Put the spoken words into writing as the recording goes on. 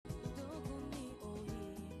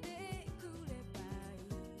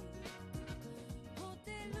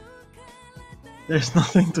There's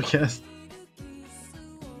nothing to cast.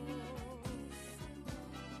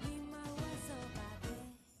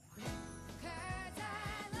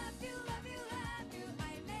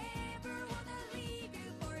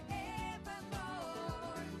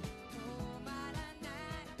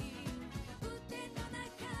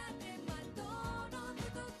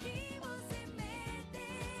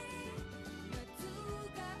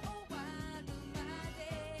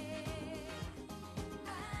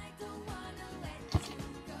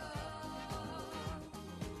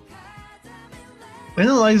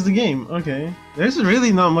 Analyze the game. Okay, there's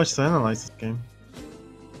really not much to analyze this game.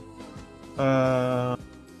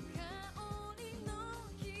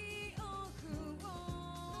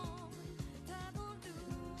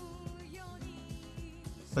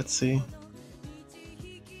 Let's see.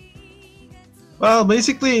 Well,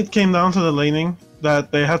 basically it came down to the laning,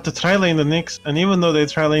 that they had to tri-lane the Nyx, and even though they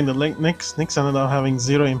tri-lane the Nyx ended up having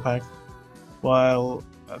 0 impact, while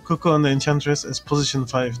Kuko and the Enchantress as position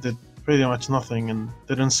 5 did pretty much nothing and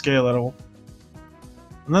didn't scale at all.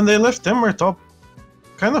 And then they left Timber top,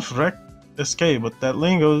 kind of wrecked SK, but that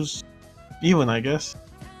lane goes even, I guess.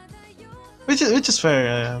 Which is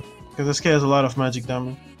fair, because SK has a lot of magic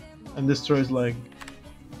damage and destroys like...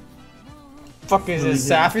 Fuck, is it a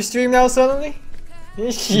Sapphire stream now suddenly?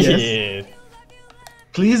 Shit. Yes.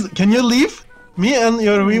 Please, can you leave? Me and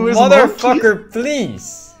your viewers Motherfucker,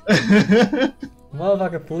 please.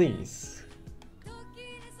 Motherfucker, please.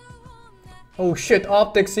 Oh shit,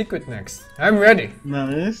 Optic secret next. I'm ready.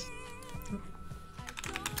 Nice.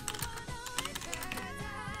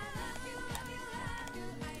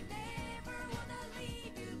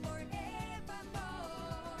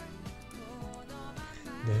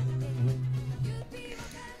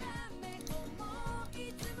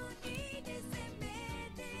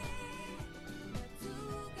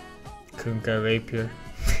 Kunka rapier.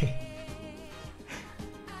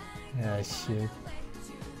 Ah shit.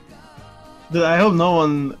 Dude, I hope no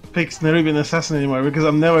one picks Nerubian Assassin anymore because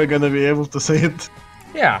I'm never gonna be able to say it.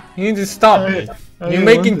 Yeah, you need to stop it. You're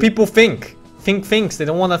making people think things they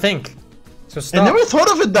don't want to think. So stop. I never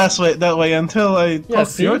thought of it that way until I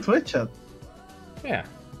talked to your Twitch chat. Yeah.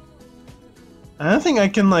 I don't think I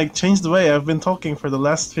can like change the way I've been talking for the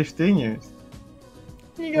last 15 years.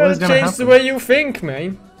 You gotta change the way you think,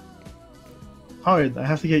 man. Hard, I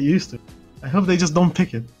have to get used to it. I hope they just don't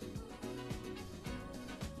pick it.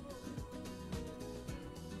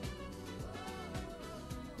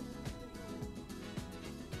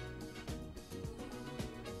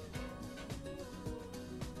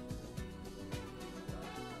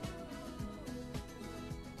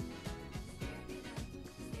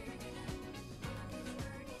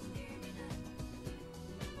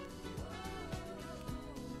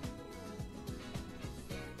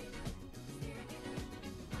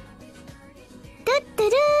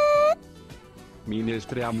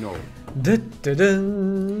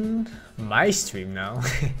 My stream now.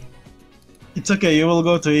 It's okay, you will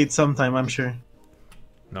go to eat sometime, I'm sure.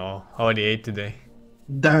 No, I already ate today.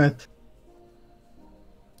 Damn it.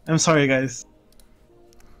 I'm sorry, guys.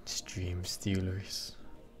 Stream stealers.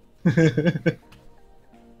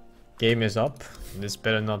 Game is up. This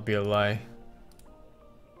better not be a lie.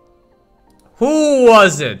 Who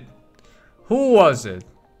was it? Who was it?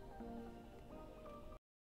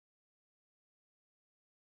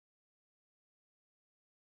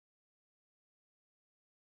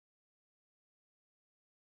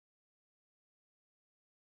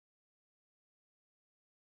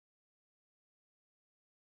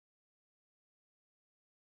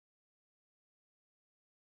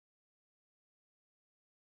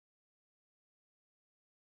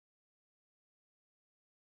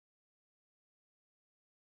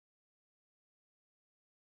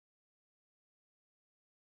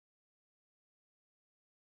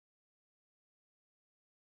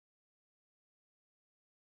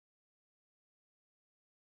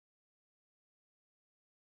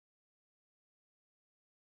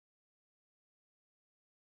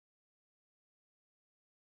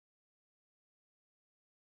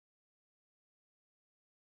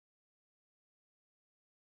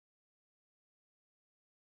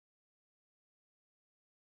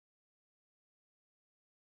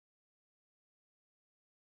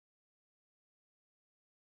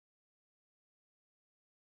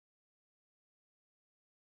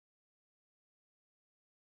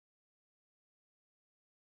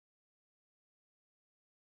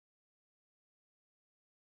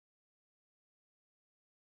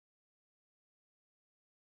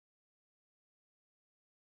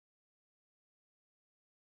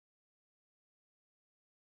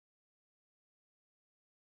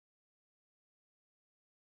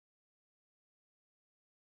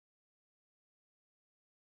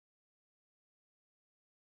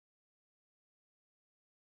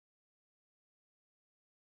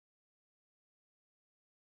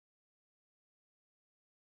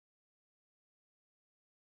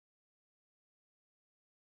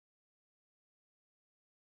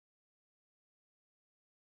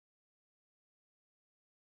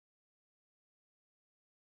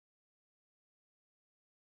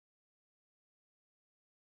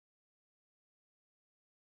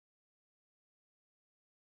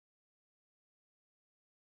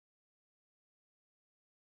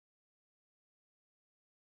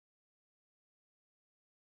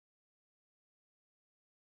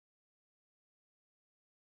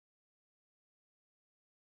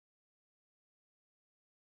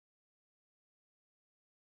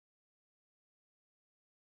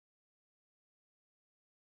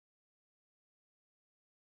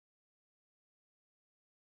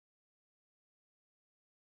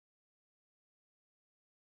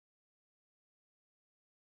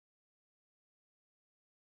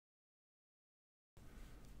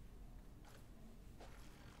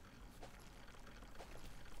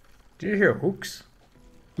 Do you hear hooks?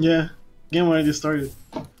 Yeah, game already started.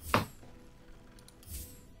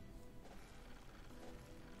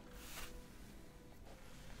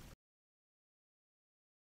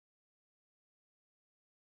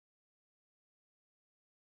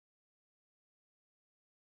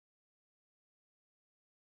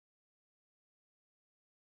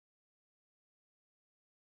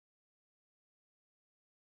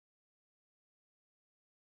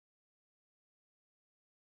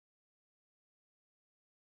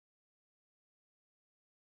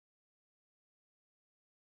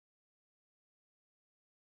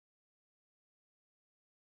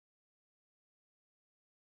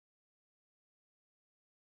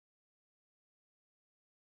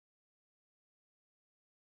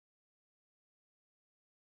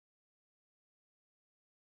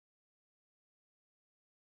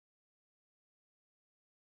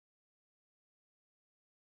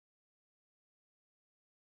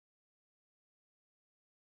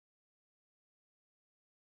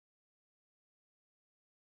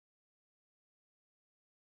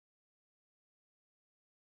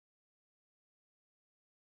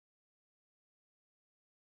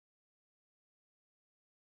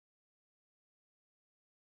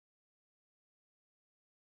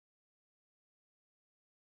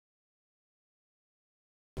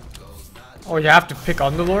 Oh, you have to pick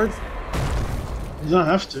Underlord? You don't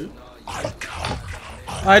have to.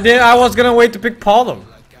 I did. I was gonna wait to pick Palom.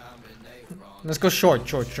 Let's go short.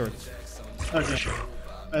 Okay.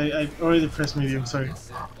 I already pressed medium, sorry.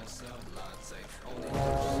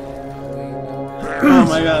 Oh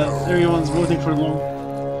my god, everyone's voting for long.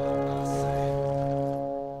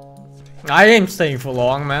 I ain't staying for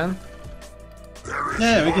long, man.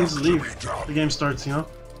 Yeah, we can just leave. The game starts, you know?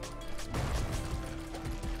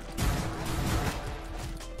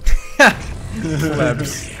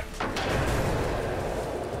 Plebs.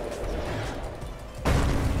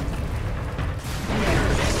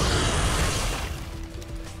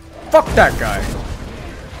 Fuck that guy.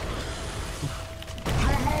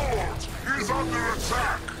 He's under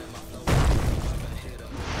attack.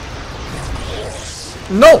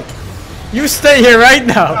 No! You stay here right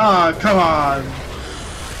now! Ah, come on!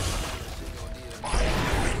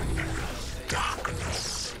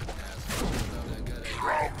 Darkness.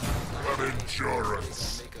 Drum of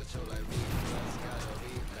endurance.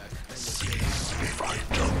 Seize me if I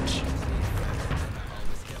don't.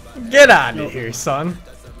 Get out of here, son.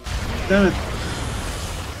 Damn it.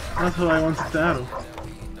 That's what I wanted to arrow.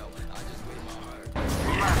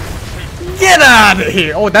 Get out of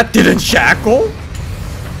here! Oh, that didn't shackle?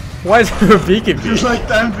 Why is there a beacon? It's like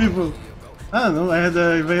 10 people. I don't know, I had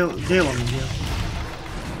a Gale on me here.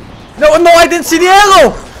 No, I didn't see the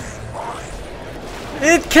arrow!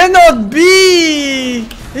 It cannot be!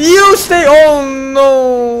 You stay. Oh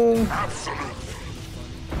no!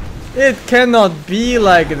 It cannot be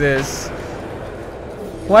like this.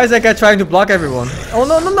 Why is that guy trying to block everyone? Oh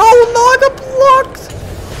no, I got blocked!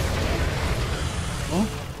 Oh?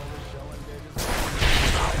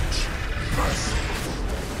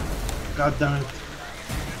 God damn it.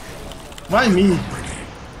 Why me?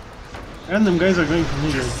 Random guys are going for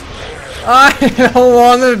me, guys. I don't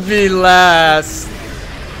wanna be last.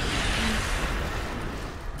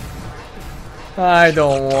 I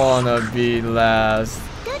don't wanna be last.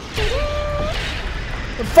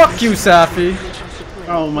 Fuck you, Safi.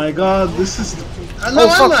 Oh my god, this is... Oh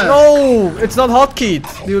fuck, no! It's not hotkeyed,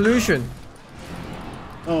 the illusion.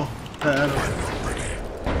 Oh, the arrow.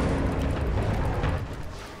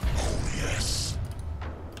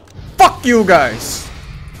 Fuck you guys!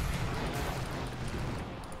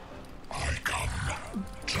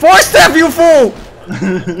 Force step, you fool!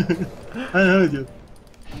 I heard you.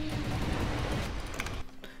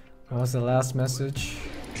 What was the last message?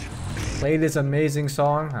 Play this amazing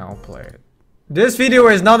song? I'll play it. This video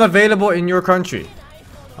is not available in your country.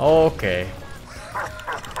 Okay.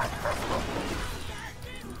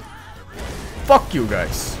 Fuck you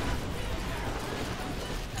guys.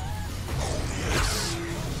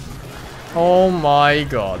 Oh my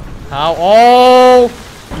god. How? Oh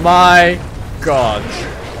my god.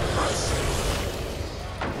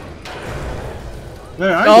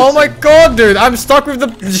 Where are Oh you? my god, dude. I'm stuck with the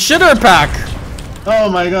shitter pack. Oh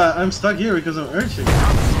my god, I'm stuck here because of Urchin.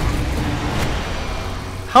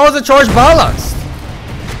 How is the charge balanced?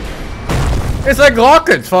 It's like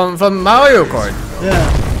Rocket from Mario Kart.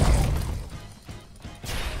 Yeah.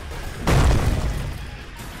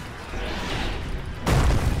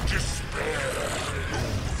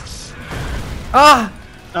 Ah!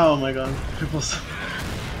 Oh my god, triples.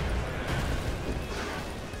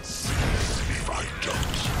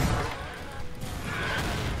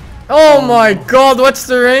 Oh my god, what's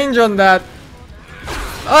the range on that?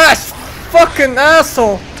 Ah, fucking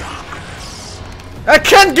asshole! I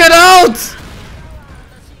can't get out!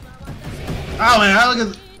 Oh man, I look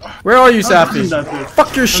at. Where are you, I'm Safi? dodging that, dude.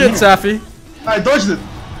 Fuck your shit, Safi. I dodged it.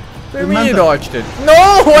 What do you mean you dodged it? No,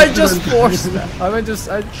 I just forced that.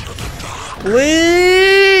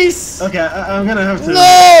 Please! Okay, I'm gonna have to.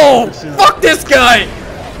 No! Fuck this guy!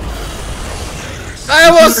 I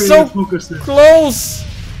was so close!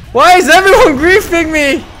 Why is everyone griefing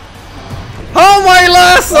me? How am I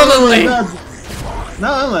last suddenly?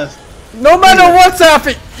 Now I'm last. No matter what's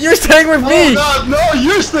happening, you're staying with me! Oh god, no,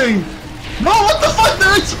 you're staying! No, what the fuck? The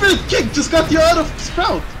Red Spirit Kick just got you out of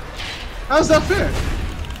Sprout! How's that fair?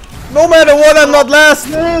 No matter what, I'm not last!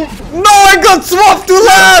 No! No, I got swapped to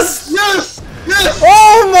last! Yes! Yes!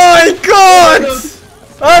 Oh my god!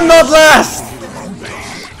 I'm not last!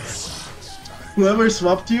 Whoever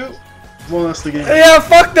swapped you won us the game. Yeah,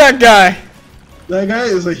 fuck that guy! That guy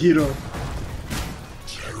is a hero.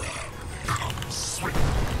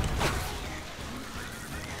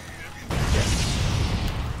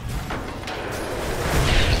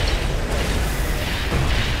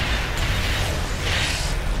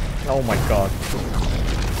 Oh my god.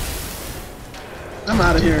 I'm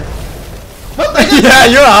out of here. Yeah,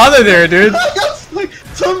 you're out of there, dude. I got like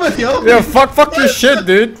somebody else. Yeah, fuck your shit,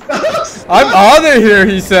 dude. I'm out of here,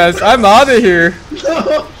 he says. I'm out of here.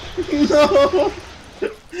 No, no.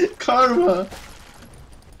 Karma.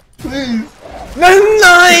 Please.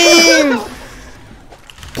 9!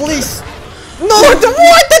 Please. No,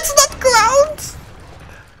 what? That's not ground!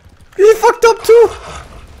 He fucked up too.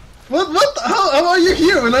 What? How are you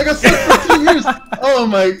here when I got stuck for 3 years? Oh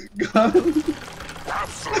my god.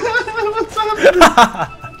 What's happening?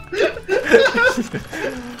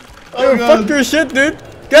 Oh god. Fuck your shit, dude.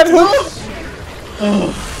 Get hooked.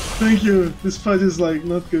 Oh, thank you. This fight is like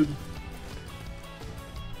not good.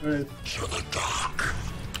 Alright.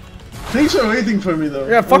 Thanks for waiting for me though.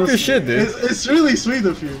 Yeah, fuck your honestly. shit, dude. It's really sweet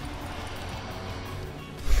of you.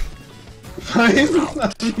 Fine.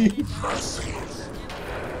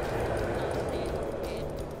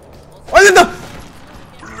 What in the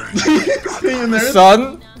See you there.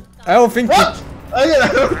 son? I don't think What? I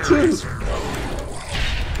got too.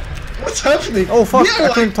 What's happening? Oh, fuck, I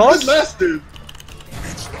like, couldn't toss? what's last, dude?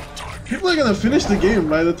 People are gonna finish the game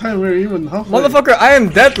by the time we're even halfway. Motherfucker, I am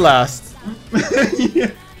dead last.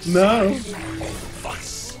 Yeah. No.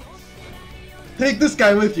 Take this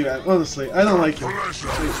guy with you, man. Honestly, I don't like him.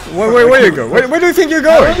 Where you go? Where do you think you're I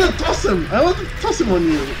going? want to toss him. I want to toss him on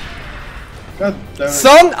you. God damn it.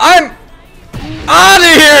 Son, I'm out of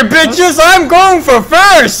here, bitches! I'm going for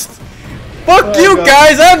first! Fuck you God.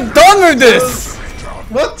 guys, I'm done with this!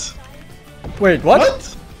 What? Wait, what?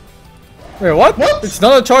 What? Wait, what? What? It's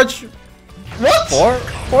not a charge What?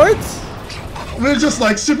 for it? We're just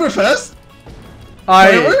like super fast?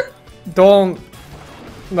 I Whatever? don't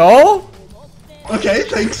know? Okay,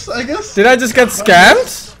 thanks, I guess. Did I just get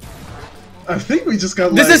scammed? I think we just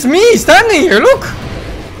got This like... is me standing here, look!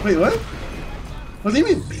 Wait, what? What do you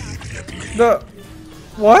mean? The...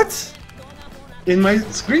 What? In my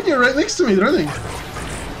screen, you're right next to me, running.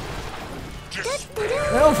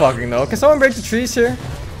 I don't fucking know. Can someone break the trees here?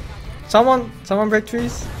 Someone break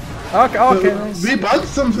trees? Okay, okay, nice. We bugged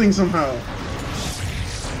something somehow.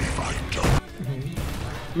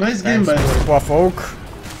 Nice game, by the way. Waff Oak.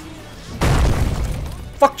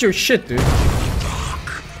 Fuck your shit, dude.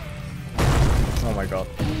 Oh my god.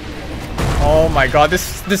 Oh my god,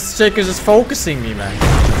 this shaker is just focusing me, man.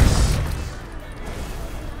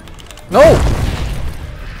 No!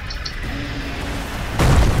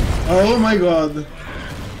 Oh my god.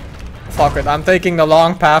 Fuck it, I'm taking the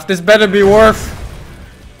long path. This better be worth.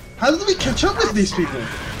 How did we catch up with these people?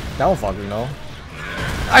 I don't fucking know.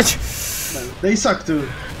 Man, they suck too.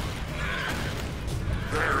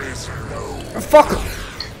 Fuck!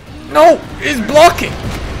 No! He's blocking!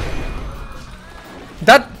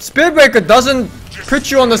 That Spirit Breaker doesn't put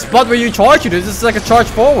you on the spot where you charge it. This is like a charge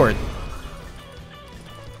forward.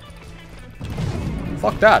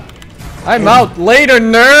 Fuck that. I'm out. Later,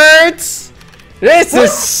 nerds! This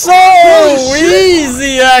is so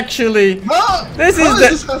easy, actually. This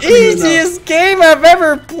is the easiest game I've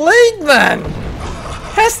ever played, man.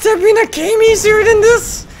 Has there been a game easier than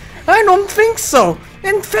this? I don't think so.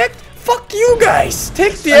 In fact, fuck you guys.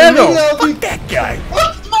 Take the arrow. Fuck that guy.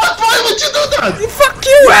 What? Why would you do that? Fuck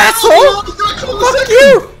you, asshole. Fuck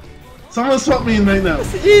you. Someone swap me in right now.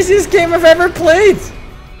 It's the easiest game I've ever played.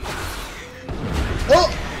 Oh,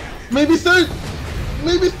 maybe third.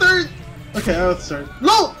 Maybe third. Okay, I was third.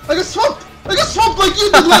 No, I got swapped. I got swapped like you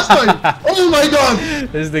did last time. Oh my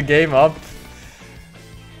god. Is the game up?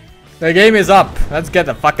 The game is up. Let's get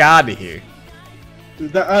the fuck out of here.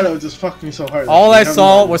 Dude, that arrow just fucked me so hard. All I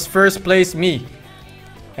saw was first place me.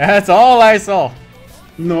 That's all I saw.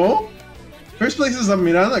 No? First place is a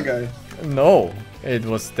Miranda guy. No, it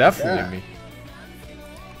was definitely me.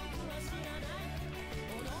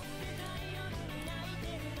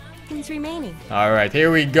 Remaining. Alright,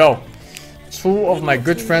 here we go. Two of my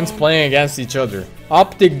good friends playing against each other.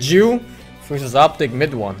 Optic Jew versus Optic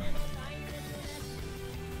Mid One.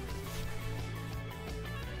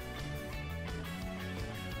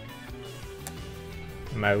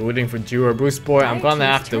 Am I rooting for Jew or Bruce Boy? I'm gonna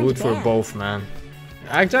have to root for both, man.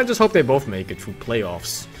 I just hope they both make it through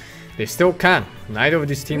playoffs. They still can. Neither of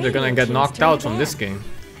these teams are gonna get knocked out from this game.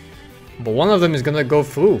 But one of them is gonna go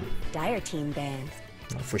through. Dire team banned.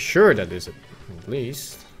 For sure that is it, at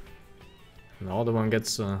least. And the other one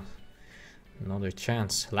gets another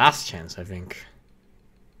chance. Last chance, I think.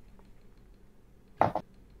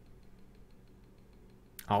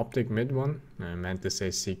 Optic Mid One? I meant to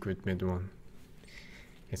say Secret Mid One.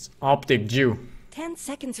 It's Optic Jew. 10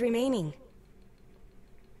 seconds remaining.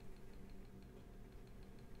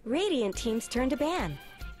 Radiant team's turn to ban.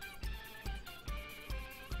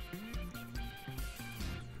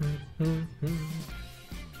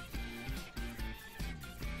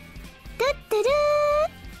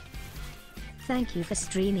 Thank you for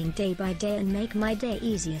streaming day by day and make my day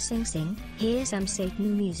easier. SingSing. Here's some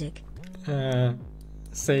Satan music.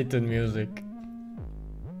 Satan music.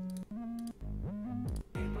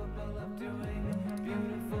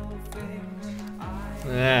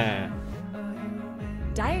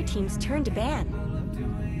 Dire team's turn to ban.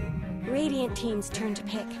 Radiant team's turn to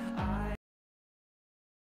pick.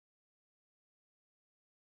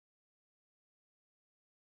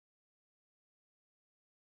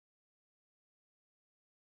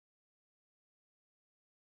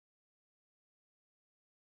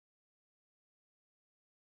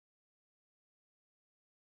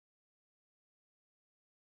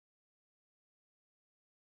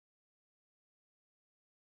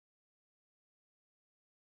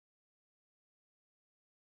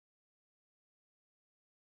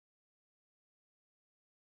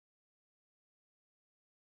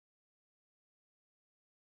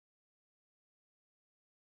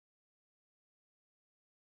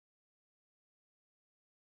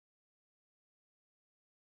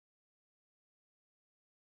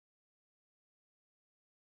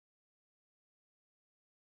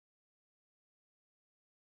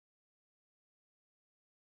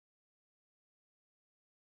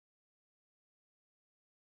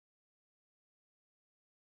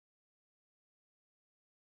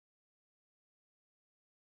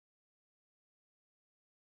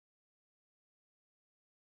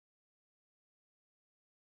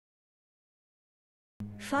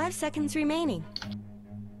 Five seconds remaining.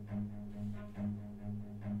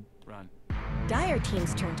 Run. Dire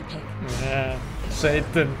team's turn to pick.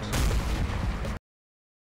 Satan.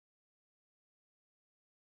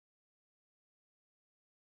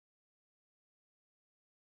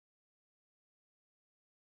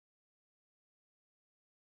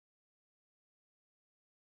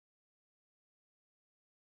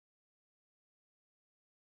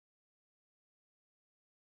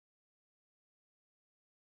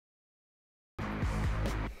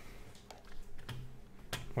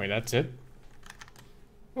 Wait, that's it?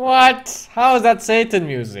 What? How is that Satan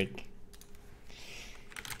music?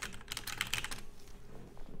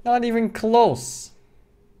 Not even close.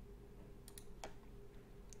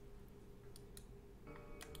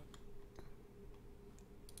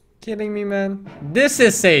 Kidding me, man? This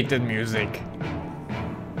is Satan music.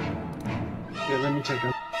 Yeah, let me check.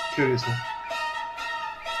 I'm curious now.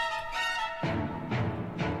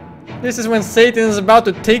 This is when Satan is about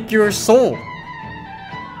to take your soul.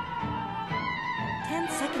 10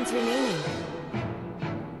 seconds remaining.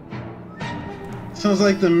 Sounds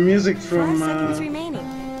like the music 5 from seconds remaining.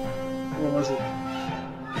 what was it?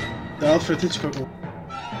 The Alfred Hitchcock one.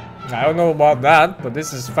 I don't know about that, but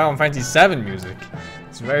this is Final Fantasy VII music.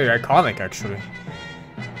 It's very iconic, actually.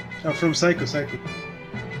 Oh, from Psycho.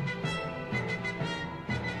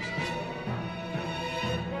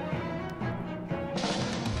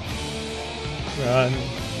 Run.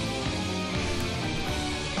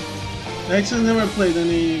 I actually never played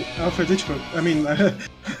any Alfred Hitchcock. I mean,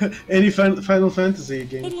 any Final Fantasy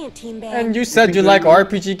game. Radiant team banned. And you said you like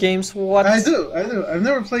RPG games? What? I do. I've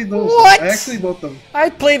never played those. What? I actually bought them. I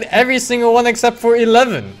played every single one except for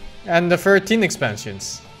 11 and the 13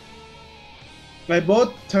 expansions. I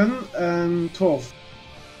bought 10 and 12.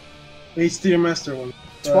 HD Master one.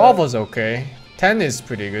 12 was okay. 10 is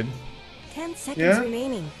pretty good. 10 seconds Yeah?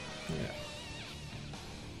 remaining.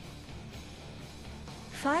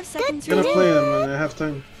 5 seconds I'm gonna remaining. play them when I have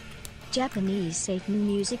time. Japanese Satan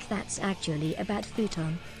music that's actually about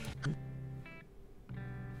futon.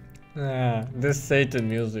 This Satan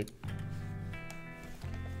music.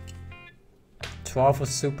 12 was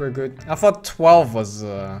super good. I thought 12 was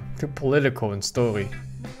too political in story.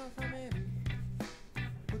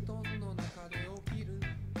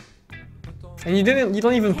 And you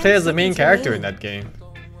don't even play as the main character in that game.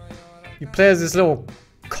 You play as this little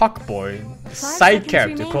cockboy, side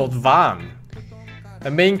character called Van.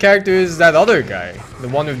 The main character is that other guy, the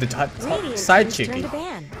one with the side chickie.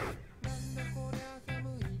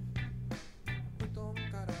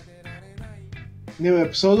 New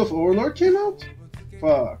episode of Overlord came out?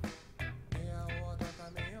 Fuck.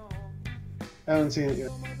 I haven't seen it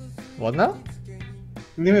yet. What now?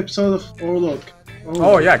 New episode of Overlord.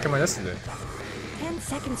 Oh yeah, come on, yesterday. 10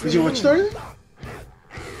 seconds Did you watch it already?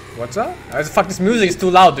 What's up? Fuck, this music is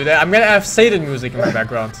too loud, dude. I'm gonna have Satan music in my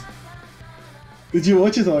background. Did you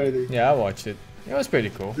watch it already? Yeah, I watched it. It was pretty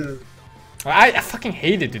cool. Yeah. I fucking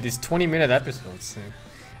hate it, dude. These 20-minute episodes.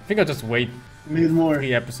 I think I'll just wait Need more.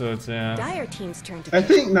 3 episodes, yeah. Dire team's turn to I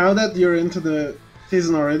think now that you're into the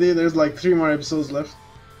season already, there's like 3 more episodes left.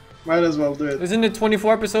 Might as well do it. Isn't it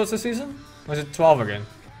 24 episodes this season? Or is it 12 again?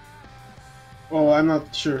 Oh, I'm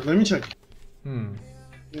not sure. Let me check. Hmm.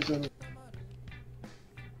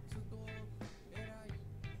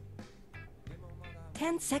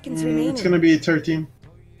 10 seconds remaining. It's gonna be 13.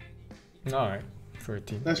 Alright,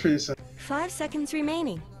 13. That's pretty sad. 5 seconds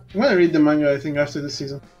remaining. I'm gonna read the manga, I think, after this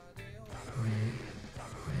season.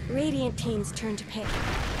 Radiant team's turn to pick.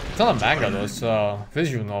 It's not a manga though, it's a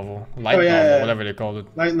visual novel. Light Oh, yeah, novel, yeah. whatever they called it.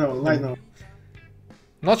 Light novel.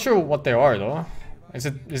 Not sure what they are though. Is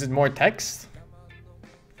it more text?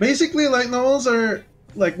 Basically, light novels are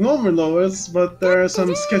like normal novels, but there are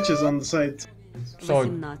some sketches on the side. So,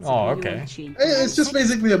 oh, okay. It's just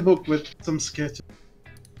basically a book with some sketches.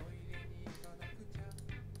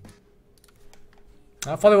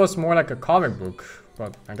 I thought it was more like a comic book,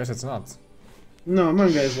 but I guess it's not. No,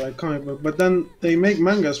 manga is like comic book, but then they make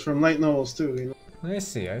mangas from light novels too, you know. I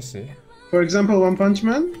see. For example, One Punch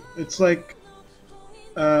Man, it's like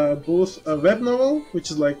both a web novel, which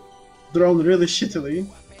is like drawn really shittily,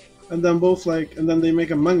 and then they make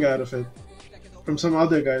a manga out of it from some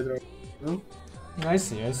other guy drawing, you know? I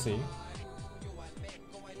see.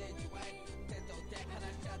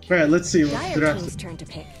 Alright, let's see what's Dire drafted. team's turn to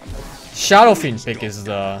pick. Shadowfiend pick is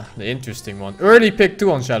the interesting one. Early pick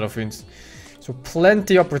too on Shadowfiend. So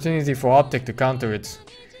plenty opportunity for Optic to counter it.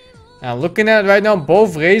 And looking at it right now,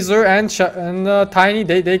 both Razor and Tiny,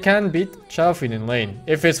 they can beat Shadowfiend in lane.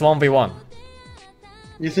 If it's 1v1.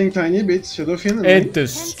 You think Tiny beats Shadowfiend? It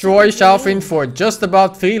destroys Shadowfiend for just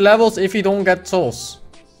about 3 levels if you don't get souls.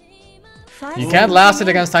 5 You seconds can't last it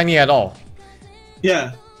remaining. against Tiny at all.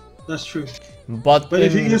 Yeah, that's true. But But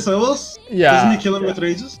if he gets levels, yeah, doesn't he kill him with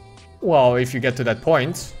rages? well, if you get to that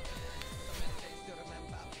point.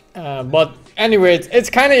 But anyway, it's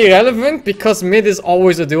kind of irrelevant because mid is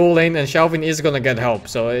always a dual lane and Shadowfiend is gonna get help.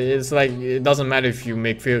 So it's like, it doesn't matter if you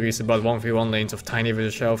make theories about 1v1 lanes of Tiny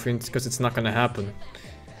versus Shadowfiend because it's not gonna happen.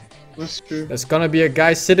 That's true. There's gonna be a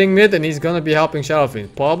guy sitting mid and he's gonna be helping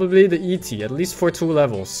Shadowfiend. Probably the ET, at least for 2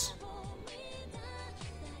 levels.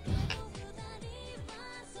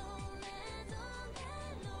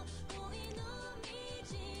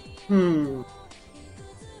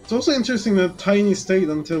 It's also interesting that Tiny stayed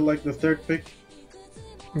until like the 3rd pick.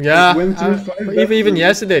 Yeah, went through 5 even battles.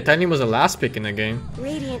 yesterday, Tiny was the last pick in the game.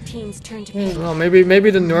 Radiant team's turn to pick. Well, maybe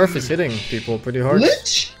the nerf is hitting people pretty hard.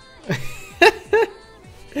 Lich?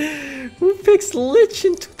 Who picks Lich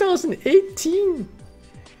in 2018?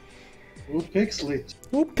 Who picks Lich?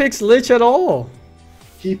 Who picks Lich at all?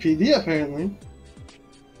 PPD apparently.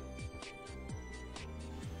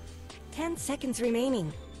 10 seconds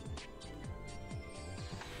remaining.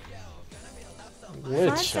 Lich,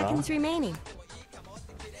 5 seconds remaining.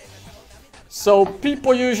 So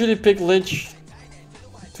people usually pick Lich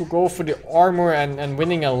to go for the armor and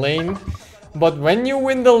winning a lane. But when you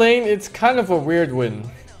win the lane, it's kind of a weird win.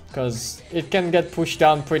 Because it can get pushed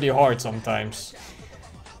down pretty hard sometimes.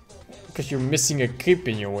 Because you're missing a creep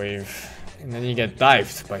in your wave. And then you get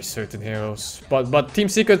dived by certain heroes. But Team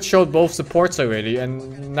Secret showed both supports already.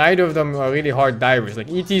 And neither of them are really hard divers.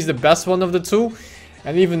 Like ET is the best one of the 2.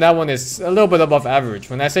 And even that one is a little bit above average.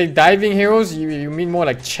 When I say diving heroes, you mean more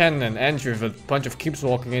like Chen and Andrew with a bunch of creeps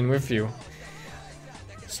walking in with you.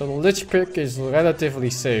 So the Lich pick is relatively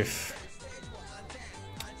safe.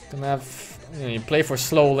 Gonna have, you play for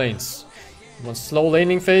slow lanes. You want slow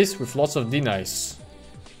laning phase with lots of denies.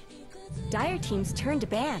 Dire team's turn to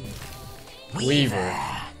ban. Weaver.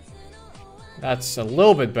 That's a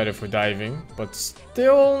little bit better for diving, but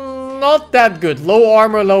still not that good. Low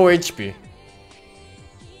armor, low HP.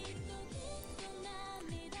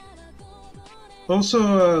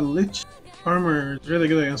 Also, Lich armor is really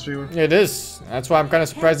good against Weaver. It is. That's why I'm kind of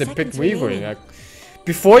surprised they picked Weaver. Like,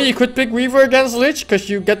 before you could pick Weaver against Lich, because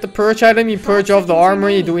you get the purge item, you purge off the armor,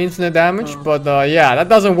 you do infinite damage. But yeah, that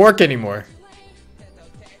doesn't work anymore.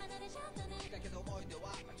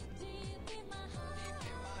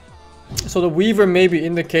 So the Weaver maybe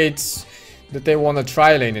indicates that they want to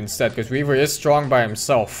tri-lane instead, because Weaver is strong by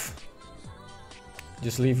himself.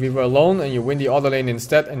 Just leave Weaver alone and you win the other lane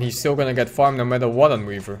instead, and he's still gonna get farmed no matter what on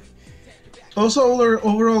Weaver. Also,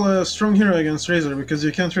 overall a strong hero against Razor, because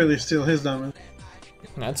you can't really steal his damage.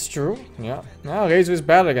 That's true, yeah. Now Razor is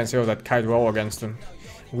bad against heroes that kite well against him.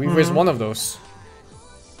 Weaver is one of those.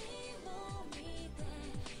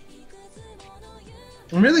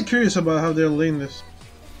 I'm really curious about how they'll lane this.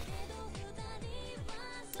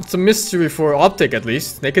 It's a mystery for Optic at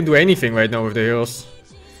least. They can do anything right now with the heroes.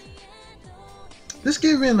 This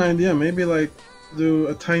gave me an idea, maybe like do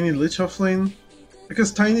a tiny Lich off lane.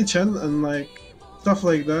 Because Tiny Chen and like stuff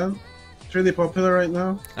like that, it's really popular right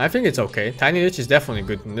now. I think it's okay. Tiny Lich is definitely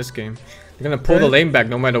good in this game. They're gonna pull the lane back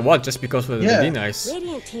no matter what, just because of the denies.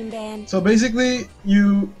 Radiant team ban. So basically,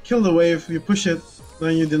 you kill the wave, you push it,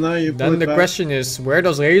 then you deny, you pull Then it the back. question is, where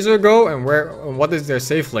does Razor go and what is their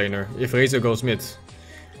safe laner if Razor goes mid?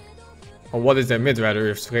 Or what is their mid rather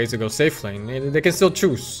if Razor goes safe lane? They can still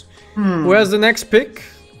choose. Who has the next pick?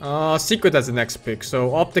 Secret has the next pick,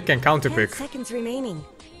 so Optic can counter 10 pick. seconds remaining.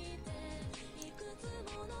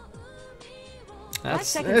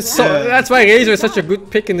 That's why Razor is such a good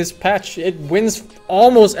pick in this patch. It wins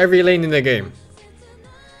almost every lane in the game.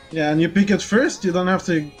 Yeah, and you pick it first, you don't have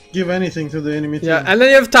to give anything to the enemy team. Yeah, and then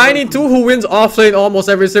you have Tiny too, who wins off lane almost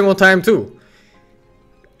every single time too.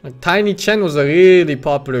 Like, Tiny Chen was a really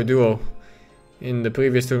popular duo in the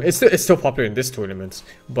previous tournament. It's still popular in this tournament.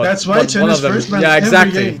 But that's why Chen is first banned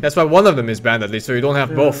every game. That's why one of them is banned at least, so you don't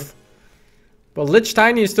have both. But Lich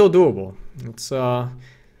Tiny is still doable. It's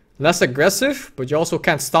less aggressive, but you also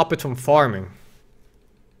can't stop it from farming.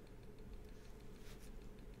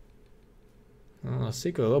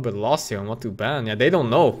 Secret a little bit lost here on what to ban. Yeah, they don't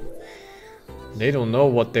know. They don't know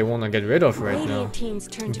what they want to get rid of right now.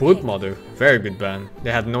 Brood Mother, very good ban.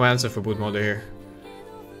 They had no answer for Brood Mother here.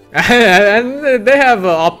 And they have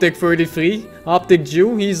Optic 33, Optic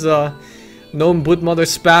Jew. He's a known Brood Mother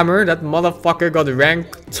spammer. That motherfucker got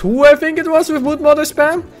rank 2, I think it was, with Brood Mother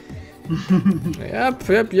spam.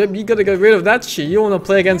 Yep, you gotta get rid of that shit. You wanna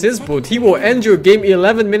play against his Brood. He will end your game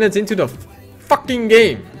 11 minutes into the fucking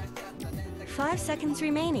game. 5 seconds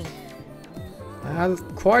remaining. I had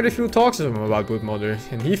quite a few talks with him about Brood Mother,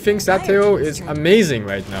 and he thinks that hero is amazing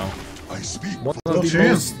right now. One of the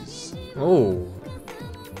most...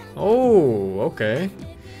 Oh, okay.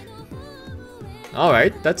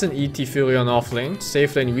 Alright, that's an ET Furion off lane.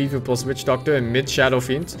 Safe lane Weaver plus Witch Doctor and mid Shadow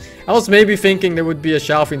Fiend. I was maybe thinking there would be a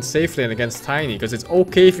Shadow Fiend safe lane against Tiny, because it's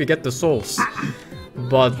okay if you get the souls.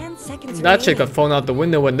 But that shit got thrown out the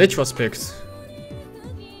window when Lich was picked.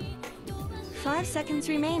 5 seconds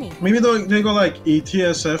remaining. Maybe they go like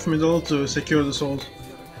ETSF middle to secure the souls.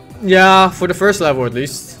 Yeah, for the first level at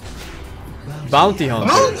least. Bounty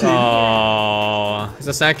Hunter. It's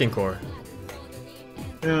a Sanking Core.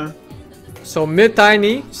 Yeah. So mid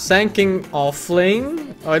Tiny, Sanking off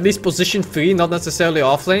lane, or at least position 3, not necessarily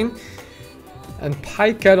off lane. And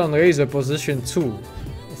Pikecat on Razor position 2.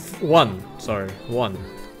 1, sorry, 1.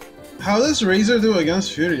 How does Razor do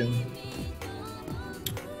against Furion?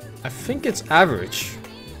 I think it's average.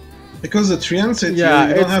 Because the treants hit you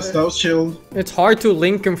don't have Stout Shield. It's hard to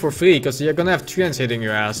link him for free, because you're gonna have treants hitting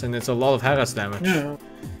your ass, and it's a lot of harass damage. Yeah.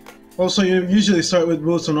 Also, you usually start with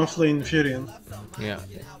boots on offlane Furion. Yeah.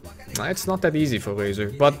 It's not that easy for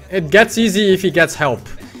Razor, but it gets easy if he gets help.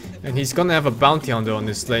 And he's gonna have a Bounty Hunter on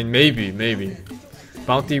this lane, maybe.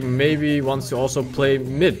 Bounty maybe wants to also play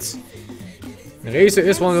mid. Razor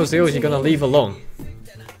is one of those heroes you're gonna leave alone.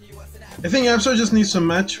 I think Yapsor just needs to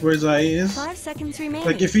match where Zai is. 5 seconds remaining.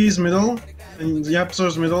 Like if he's middle, and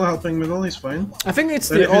Yapsor's middle, helping middle, he's fine. I think it's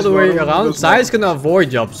the other way around. Zai is gonna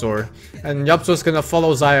avoid Yapsor, and Yapsor's gonna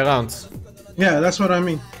follow Zai around. Yeah, that's what I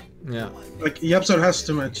mean. Yeah. Like Yapsor has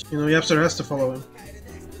to match, you know, Yapsor has to follow him.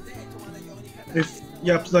 If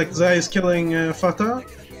like Zai is killing Fata,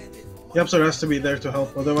 Yapsor has to be there to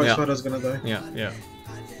help, otherwise Fata's gonna die. Yeah.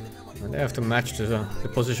 And they have to match the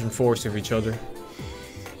position 4s of each other.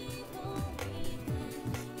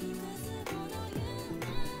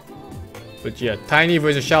 But yeah, Tiny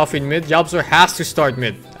versus Shalfin mid. Yapsor has to start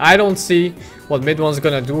mid. I don't see what mid one's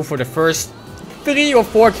gonna do for the first 3 or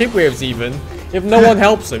 4 creep waves even, if no one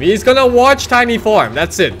helps him. He's gonna watch Tiny farm,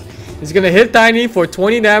 that's it. He's gonna hit Tiny for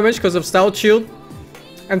 20 damage because of Stealth Shield.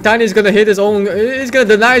 And Tiny's gonna hit his own, he's gonna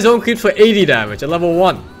deny his own creeps for 80 damage at level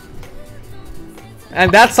 1.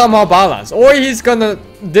 And that's somehow balanced. Or he's gonna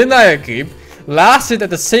deny a creep, last it at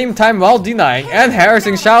the same time while denying and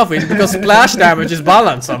harassing Shalfin because splash damage is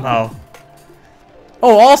balanced somehow.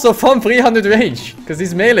 Oh, also from 300 range, because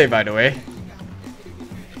he's melee by the way.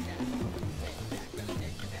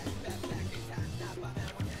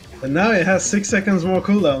 And now it has 6 seconds more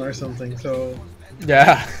cooldown or something, so...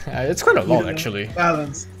 Yeah, it's quite a lot actually.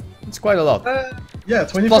 Balanced. It's quite a lot. Yeah,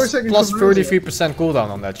 24 seconds. Plus 33% cooldown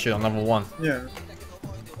on that shit on level 1. Yeah.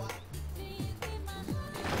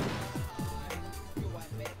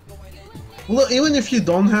 Well, even if you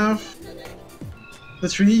don't have the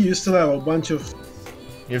 3, you still have a bunch of...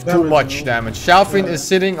 You have too much damage. Shalfin is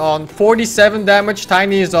sitting on 47 damage,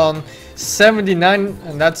 Tiny is on 79,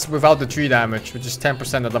 and that's without the 3 damage, which is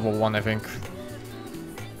 10% at level 1, I think.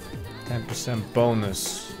 10%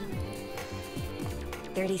 bonus.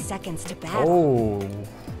 30 seconds to battle.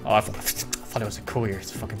 Oh, I thought it was a courier.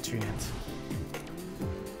 It's a fucking 3-net.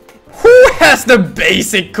 Who has the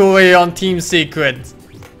basic courier on Team Secret?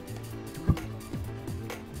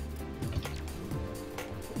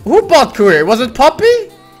 Who bought courier? Was it Poppy?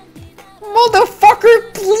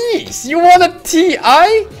 Motherfucker, please! You want a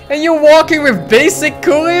TI? And you're walking with basic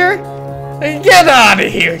courier? Get out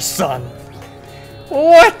of here, son!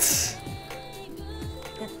 What?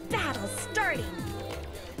 The battle's starting.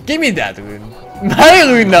 Give me that rune. My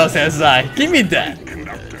rune now, says I. Give me that.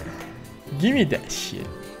 Give me that shit.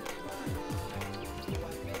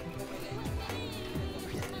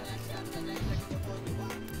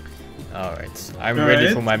 Alright, I'm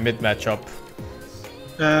ready for my mid matchup.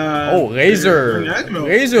 Oh, Razor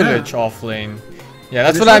Lich off lane. Yeah,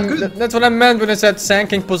 that's what I meant when I said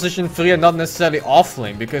Sanking position 3 and not necessarily off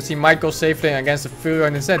lane, because he might go safe lane against the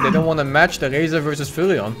Furion instead. They don't want to match the Razor versus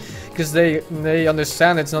Furion because they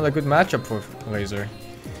understand it's not a good matchup for Razor.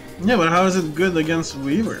 Yeah, but how is it good against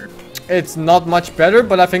Weaver? It's not much better,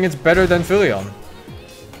 but I think it's better than Furion.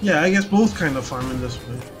 Yeah, I guess both kind of farm in this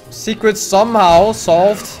way. Secret somehow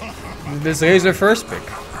solved this Razor first pick.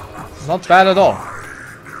 Not bad at all.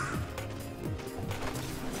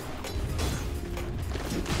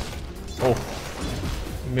 Oh,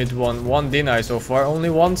 mid one deny so far.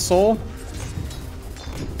 Only 1 soul.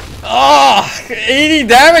 Ah, 80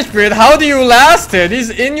 damage, Brit. How do you last it?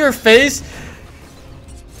 He's in your face,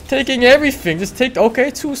 taking everything. Just take.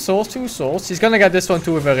 Okay, 2 souls, 2 souls. He's gonna get this one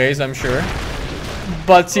too with a raise, I'm sure.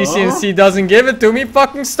 But CCNC doesn't give it to me.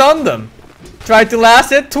 Fucking stunned him. Tried to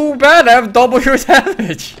last it. Too bad. I have double your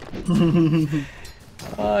damage.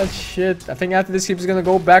 Oh shit, I think after this he's gonna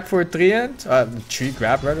go back for a 3-end? 3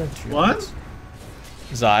 grab rather. What?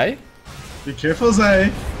 Zai? Be careful,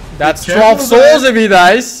 Zai. That's 12 souls if he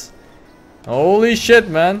dies. Holy shit,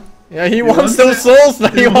 man. Yeah, he wants those souls,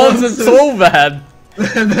 but he wants it so bad.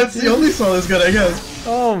 That's the only soul he's good, I guess.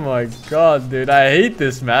 Oh my god, dude, I hate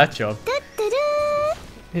this matchup.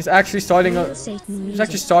 He's actually starting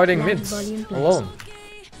mid alone.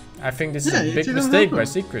 I think this is a big mistake by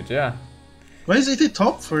Secret, yeah. Why is it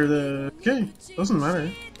top for the... Okay, doesn't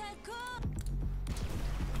matter.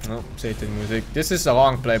 No, Satan music. This is a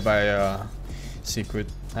long play by Secret.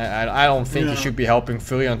 I don't think he should be helping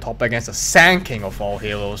Fury on top against a Sanking of all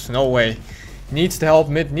heroes. No way. Needs to help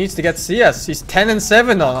mid, needs to get CS. He's 10 and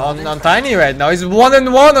 7 on Tiny right now. He's 1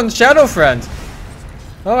 and 1 on Shadow Friend.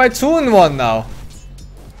 Alright, 2 and 1 now.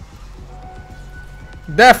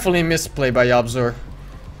 Definitely misplay by Yabzor.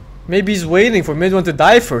 Maybe he's waiting for mid one to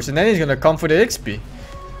die first and then he's gonna come for the XP.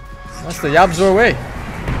 That's the Yabzor way.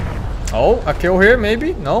 Oh, a kill here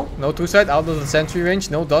maybe? No, no 2-side out of the sentry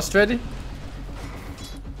range, no dust ready.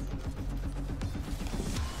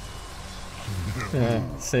 Yeah,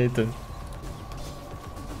 Satan.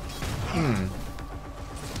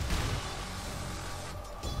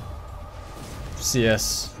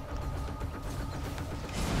 CS.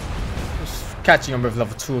 Just catching up with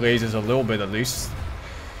level 2 raises a little bit at least.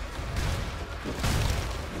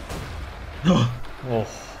 Oh,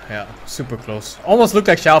 yeah, super close. Almost looked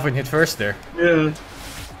like Shalvin hit first there. Yeah.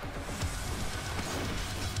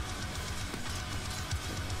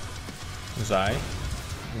 Zai.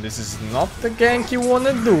 This is not the gank you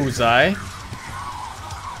wanna do, Zai.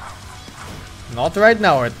 Not right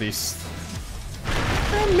now, at least.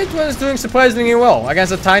 And mid one is doing surprisingly well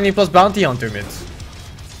against a Tiny plus Bounty Hunter mid.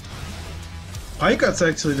 Pykat's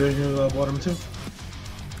actually doing really well bottom too.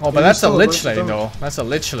 Oh, but that's a Lich lane though. That's a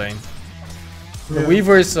Lich lane. The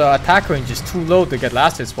Weaver's attack range is too low to get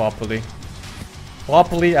last hits properly.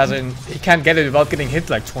 properly, as in he can't get it without getting hit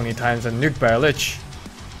like 20 times and nuked by a lich.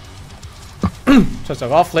 So it's a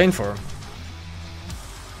rough lane for him.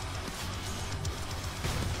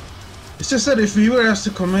 It's just that if Weaver has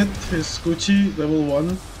to commit his Gucci level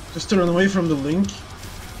 1 just to run away from the Link,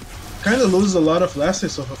 kinda loses a lot of last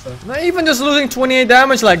hits off of that. Not even just losing 28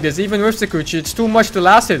 damage like this, even with the Kuchi, it's too much to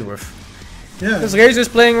last hit with. Yeah. This Razor's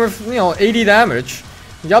playing with, you know, 80 damage.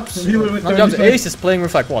 Yup's Ace is playing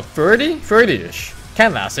with like what, 30? 30-ish.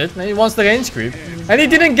 Can't last it, and he wants the range creep. And he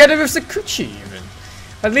didn't get it with the Kuchi even.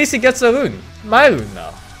 At least he gets a rune. My rune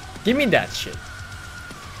now. Give me that shit.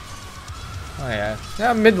 Oh yeah.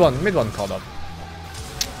 Yeah, mid one caught up.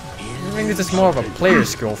 I think this is more of a player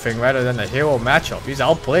skill thing rather than a hero matchup. He's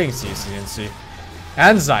outplaying CCNC.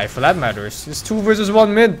 And Zai for that matter. It's 2 versus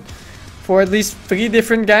 1 mid for at least 3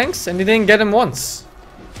 different ganks, and he didn't get him once.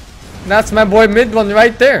 That's my boy mid one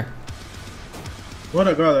right there. What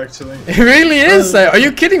a god, actually. It really is. Are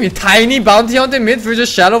you kidding me? Tiny bounty hunter mid versus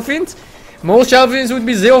Shadow Fiend? Most Shadow Fiends would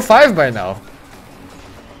be 0-5 by now.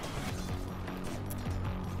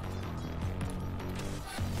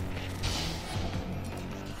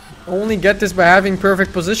 Only get this by having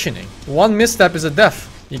perfect positioning. One misstep is a death.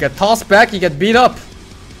 You get tossed back, you get beat up.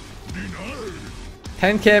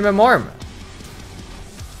 10k MMR.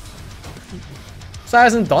 So he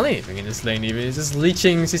hasn't done anything in this lane even. He's just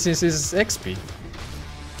leeching CCNC's XP.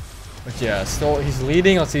 But yeah, still he's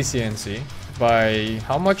leading on CCNC by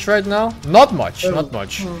how much right now? Not much, not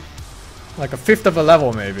much. Like a 1/5 of a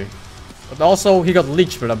level maybe. But also he got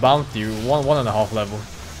leeched with a bounty, 1.5 level.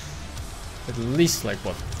 At least like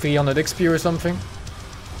what, 300 XP or something.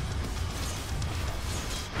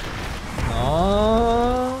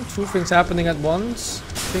 Oh, 2 things happening at once.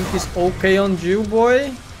 Think he's okay on Jew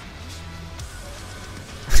boy.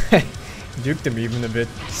 Duked him even a bit.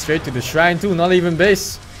 Straight to the shrine too, not even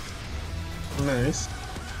base. Nice.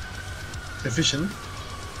 Efficient.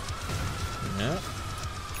 Yeah.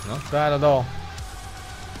 Not bad at all.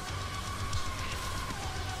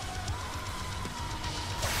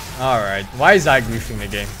 Alright, why is I griefing the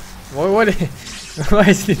game? What why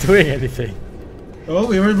is he doing anything? Oh,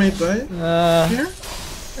 we were made by here?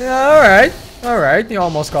 Yeah, alright. Alright, you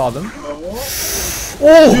almost called him.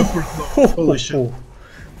 Oh! Super slow. Holy shit.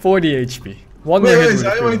 40 HP. One more hit.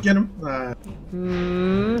 I want to get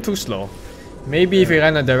him. Too slow. Maybe if he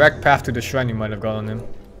ran a direct path to the shrine, he might have gotten him.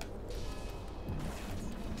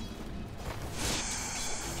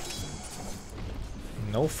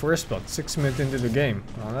 No first blood, 6 minutes into the game.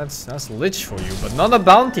 Well, that's lich for you, but not a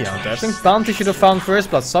bounty hunter. I think bounty should have found first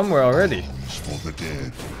blood somewhere already.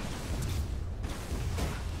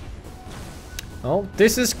 Oh,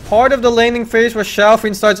 this is part of the laning phase where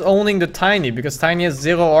Xiaofin starts owning the Tiny, because Tiny has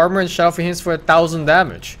 0 armor and Xiaofin hits for 1000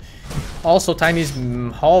 damage. Also, Tiny's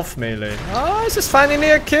half melee. Ah, is this finally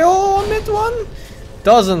a kill on mid one?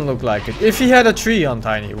 Doesn't look like it. If he had a tree on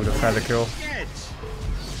Tiny, he would have had a kill.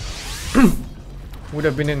 Would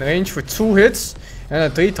have been in range for 2 hits and a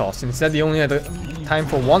 3 toss. Instead, he only had time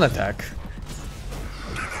for 1 attack.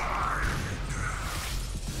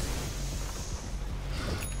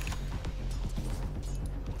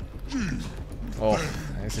 Oh,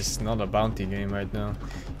 this is not a bounty game right now.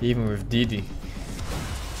 Even with Didi.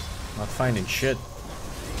 Not finding shit.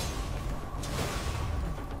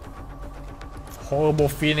 Horrible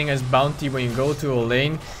feeling as bounty when you go to a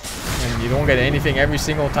lane and you don't get anything every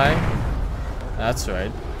single time. That's right.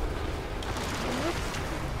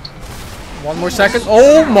 1 more second.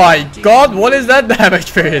 Oh my god, what is that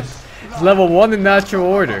damage period? It's level 1 in natural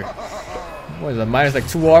order. What is that, minus like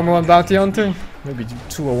 2 armor on bounty hunter? Maybe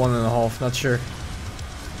 2 or 1.5, not sure.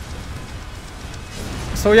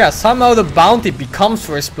 So yeah, somehow the bounty becomes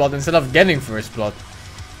first blood instead of getting first blood.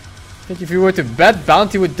 I think if you were to bet,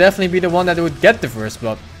 bounty would definitely be the one that would get the first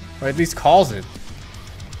blood. Or at least cause it.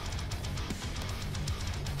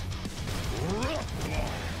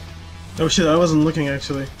 Oh shit, I wasn't looking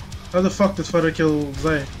actually. How the fuck did Fire kill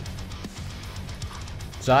Zai?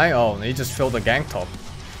 Zai? Oh, he just filled the gank top.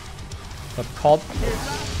 But caught.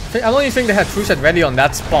 I don't even think they had true set ready on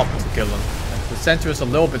that spot to kill him. The sentry was a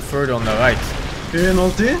little bit further on the right. An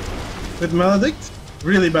ulti with Maledict?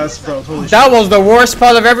 Really bad sprout, holy shit. That was the worst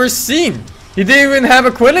part I've ever seen! He didn't even have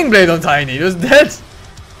a Quelling Blade on Tiny, he was dead!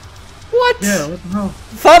 What? Yeah, what the hell?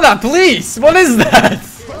 Fada, please! What is that?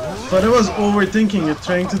 But I was overthinking it,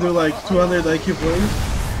 trying to do like 200 IQ plays.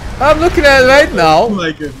 I'm looking at it right now. Oh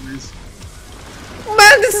my goodness.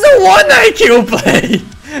 Man, this is a 1 IQ play!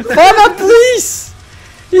 Fada, please!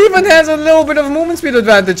 He even has a little bit of movement speed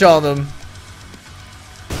advantage on him.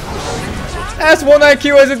 As 1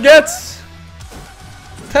 IQ as it gets.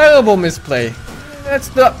 Terrible misplay. That's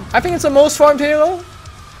the. I think it's the most farmed hero.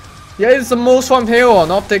 Yeah, it's the most farmed hero on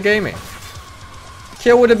Optic Gaming.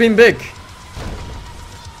 Kill would have been big.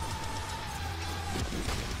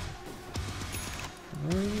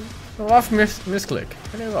 Rough misclick.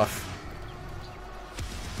 Very rough.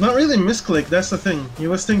 Not really misclick, that's the thing. He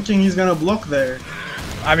was thinking he's gonna block there.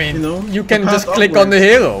 I mean, you know, you can just click on the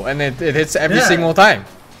hero and it hits every single time.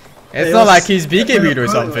 It's not like he's BKB'd or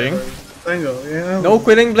something. Tango, yeah. No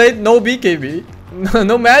quitting blade, no BKB,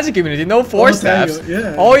 no magic immunity, no force stabs.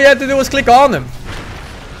 Yeah. All you had to do was click on him.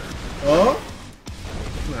 Oh?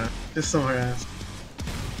 Nah, just some harass.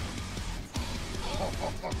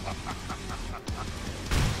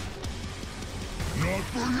 Not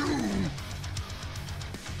for you.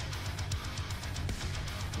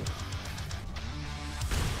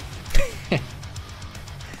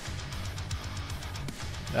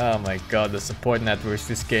 Oh my god, the support networks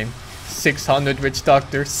this game. 600 Witch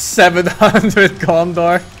Doctor, 700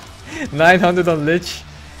 Gondor, 900 on Lich.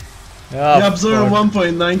 Oh, Yabzor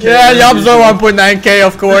 1.9k. Yeah, Yabzor 1.9k,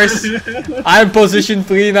 of course. I'm position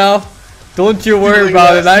 3 now. Don't you worry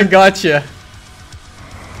about it, I gotcha.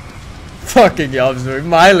 Fucking Yabzor,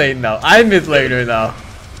 my lane now. I'm mid laner now.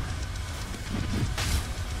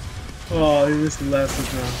 Oh, he missed the last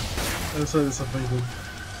hit now. I'm so disappointed.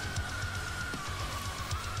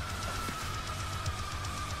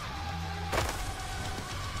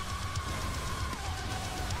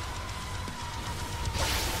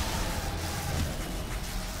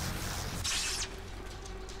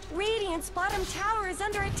 Radiant's bottom tower is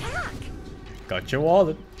under attack. Got your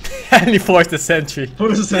wallet. And he forced the sentry.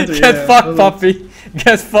 Forced the sentry, Get yeah. fucked, puppy.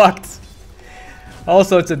 Get fucked.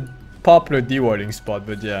 Also, it's a popular dewarding spot,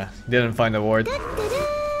 but yeah, didn't find a ward.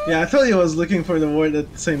 Yeah, I thought he was looking for the ward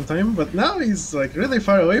at the same time, but now he's like really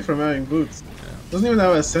far away from having boots. Yeah. Doesn't even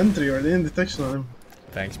have a sentry or any detection on him.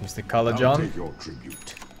 Thanks, Mr. Calajon. Take your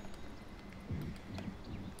tribute.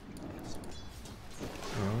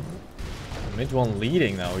 Mid one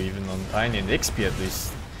leading now, even on Tiny and XP at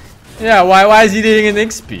least. Yeah, why is he leading in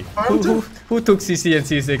XP? Who took CC and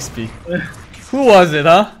C's XP? Who was it,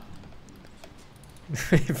 huh?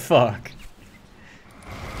 Fuck.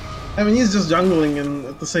 I mean, he's just jungling and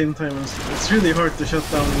at the same time it's really hard to shut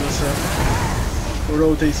down this who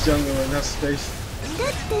rotates jungle and has space.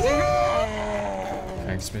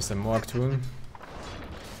 Thanks, Mr. Morgtoon.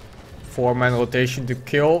 4-man rotation to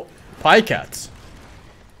kill Pycats.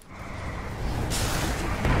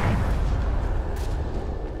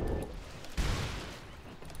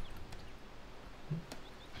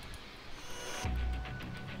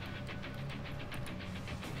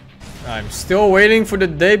 I'm still waiting for the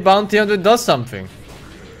day Bounty Hunter does something.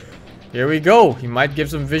 Here we go. He might give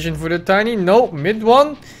some vision for the Tiny. Nope, mid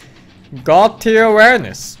one. God tier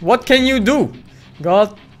awareness. What can you do?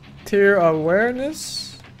 God tier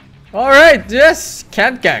awareness? Alright, yes.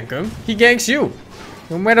 Can't gank him. He ganks you.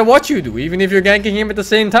 No matter what you do, even if you're ganking him at the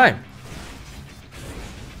same time.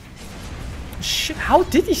 Shit, how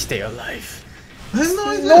did he stay alive? I have no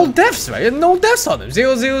idea. No deaths, right? No deaths on him.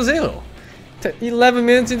 0, 0, 0. 11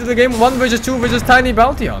 minutes into the game, 1 versus 2 versus Tiny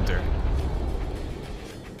Bounty Hunter.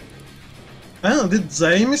 I don't know, did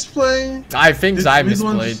Zay misplay? I think Zay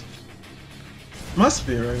misplayed. Must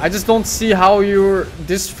be, right? I just don't see how you're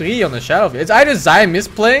this free on the Shadow. It's either Zay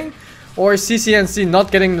misplaying or CCNC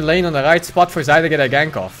not getting the lane on the right spot for Zay to get a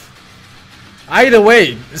gank off. Either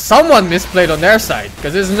way, someone misplayed on their side,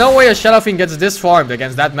 because there's no way a Shadow Fiend gets this farmed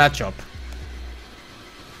against that matchup.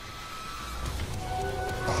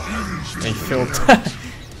 He failed.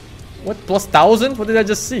 What, plus 1000? What did I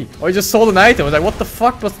just see? Oh, he just sold an item. I was like, what the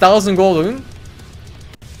fuck, plus 1000 gold rune?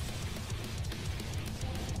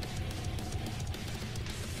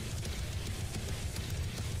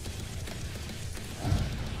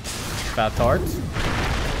 Fat heart.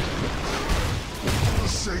 The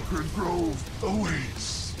sacred grove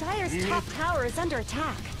awaits. Dire's top tower is under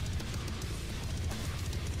attack.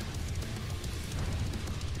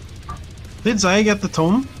 Did Zay get the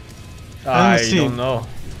tome? I don't know.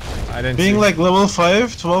 I didn't Being see. like level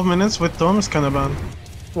 5, 12 minutes with tome is kinda bad.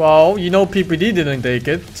 Well, you know PPD didn't take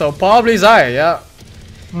it, so probably Zay, yeah.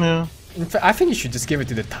 Yeah. In fact, I think you should just give it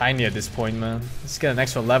to the Tiny at this point, man. Let's get an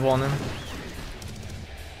extra level on him.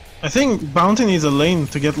 I think Bounty needs a lane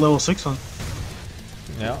to get level 6 on.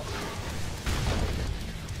 Yeah.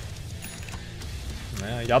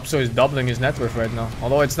 Yeah, Yapso is doubling his net worth right now.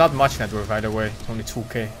 Although it's not much net worth either way. It's only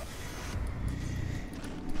 2k.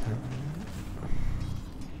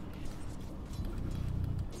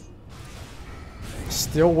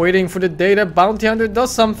 Still waiting for the day that Bounty Hunter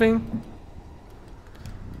does something.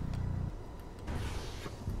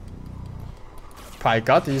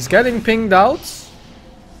 Pycat is getting pinged out.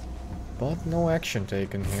 but no action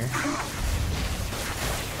taken here.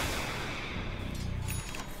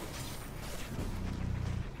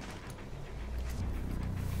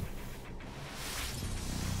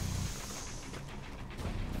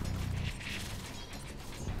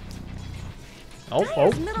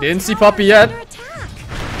 Oh, didn't see Puppy yet.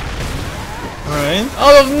 Alright.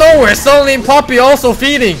 Out of nowhere, suddenly Puppy also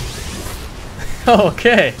feeding.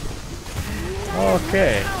 Okay.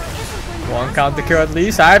 Okay. One counter kill at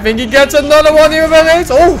least. I think he gets another one here, Valence.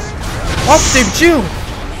 Oh! Optic Jew!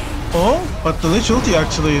 Oh, but the Lich ulti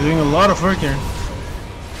actually doing a lot of work here.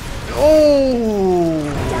 Oh!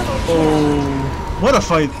 Oh, what a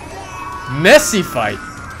fight. Messy fight.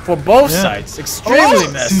 For both sides. Extremely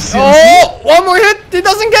messy. SingSing. Oh! One more hit! He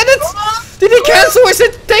doesn't get it! Did he cancel? I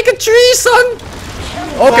said, take a tree, son!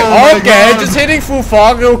 Okay, okay, just hitting full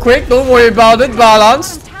fog real quick. Don't worry about it.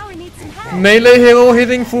 Balanced. Melee hero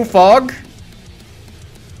hitting full fog.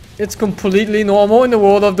 It's completely normal in the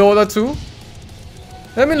world of Dota 2.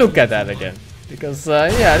 Let me look at that again. Because,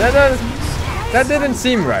 yeah, that didn't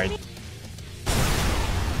seem right.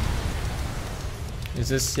 Is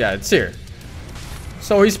this? Yeah, it's here.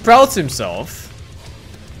 So he sprouts himself.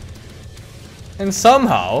 And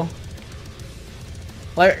somehow...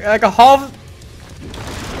 Like a half...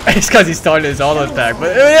 It's because he started his auto attack,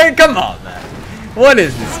 but come on, man. What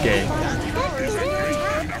is this game?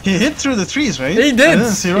 He hit through the trees, right? He did!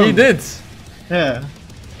 He did! Yeah.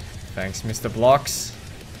 Thanks, Mr. Blocks.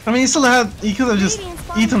 I mean, he could have just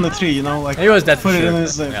eaten the tree, you know, like... He was dead for put sure. it in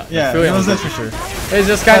his, Yeah, he was dead for sure. It's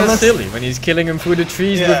just kind of silly when he's killing him through the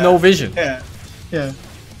trees with no vision. Yeah, yeah.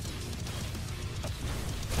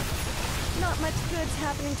 Not much good's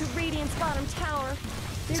happening to Radiant's bottom tower.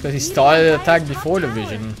 It's because he started the attack before the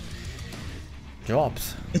vision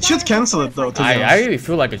drops. It should cancel it though. I really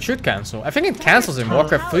feel like it should cancel. I think it cancels in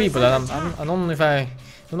Warcraft 3, but I don't know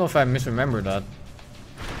if I misremember that.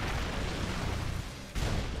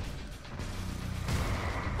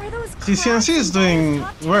 CNC is doing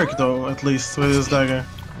work though, at least with his dagger.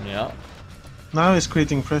 Yeah. Now he's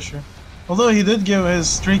creating pressure. Although he did give his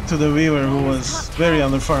streak to the Weaver, who was very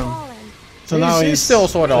underfarmed. So now he's still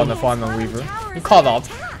sort of underfarmed on Weaver. He caught up.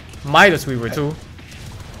 Midas Weaver too.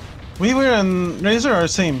 Weaver and Razor are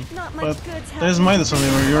same, but there's Midas on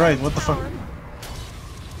Weaver. You're right. What the fuck?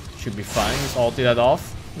 Should be fine. He's ulted that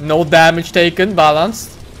off. No damage taken.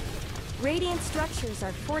 Balanced. Radiant structures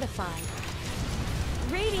are fortified.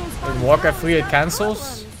 In Warcraft 3 it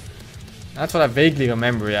cancels? That's what I vaguely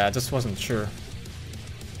remember, yeah, I just wasn't sure.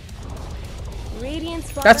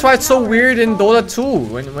 That's why it's so weird in Dota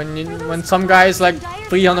 2, when some guy is like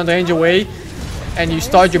 300 range away and you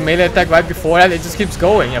start your melee attack right before that, it just keeps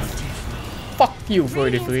going. Yeah, fuck you,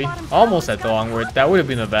 33. Almost said the wrong word, that would have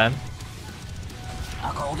been a ban.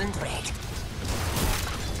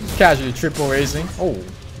 Just casually triple raising. Oh.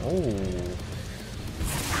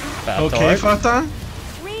 Bad okay, Fata.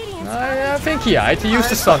 I think he used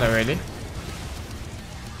the stun already.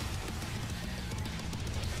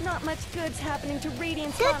 Not much good's happening to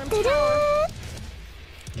Radiant's bottom tower.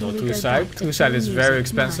 No two-side. Two-side is very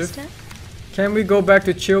expensive. Can we go back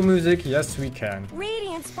to chill music? Yes, we can.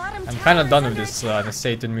 I'm kind of done with this the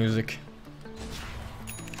Satan music.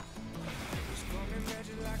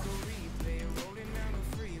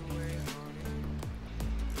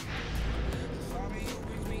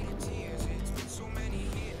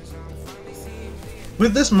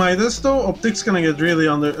 With this Midas though, Optic's gonna get really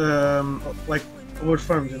under, like,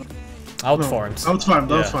 overfarmed, you know? Outfarmed.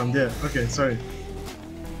 No, outfarmed, yeah. Okay, sorry.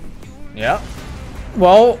 Yeah.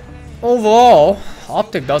 Well, overall,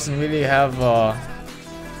 Optic doesn't really have,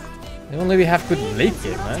 they don't really have good late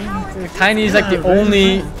game, man. Tiny is like the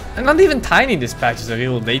only, and not even Tiny this patch is a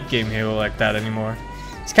real late game hero like that anymore.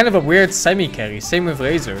 It's kind of a weird semi-carry, same with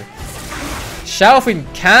Razor. Shalfin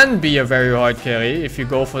can be a very hard carry if you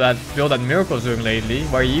go for that build that Miracle's doing lately,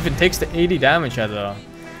 where he even takes the 80 damage at a...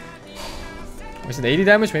 Is it 80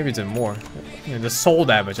 damage? Maybe it's more. You know, the soul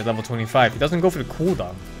damage at level 25. He doesn't go for the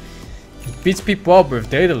cooldown. He beats people up with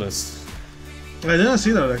Daedalus. I didn't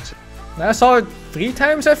see that actually. I saw it 3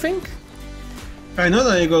 times, I think. I know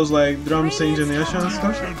that he goes like drum Saint Generation and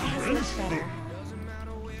stuff.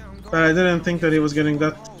 But I didn't think that he was getting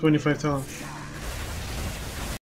that 25 talent.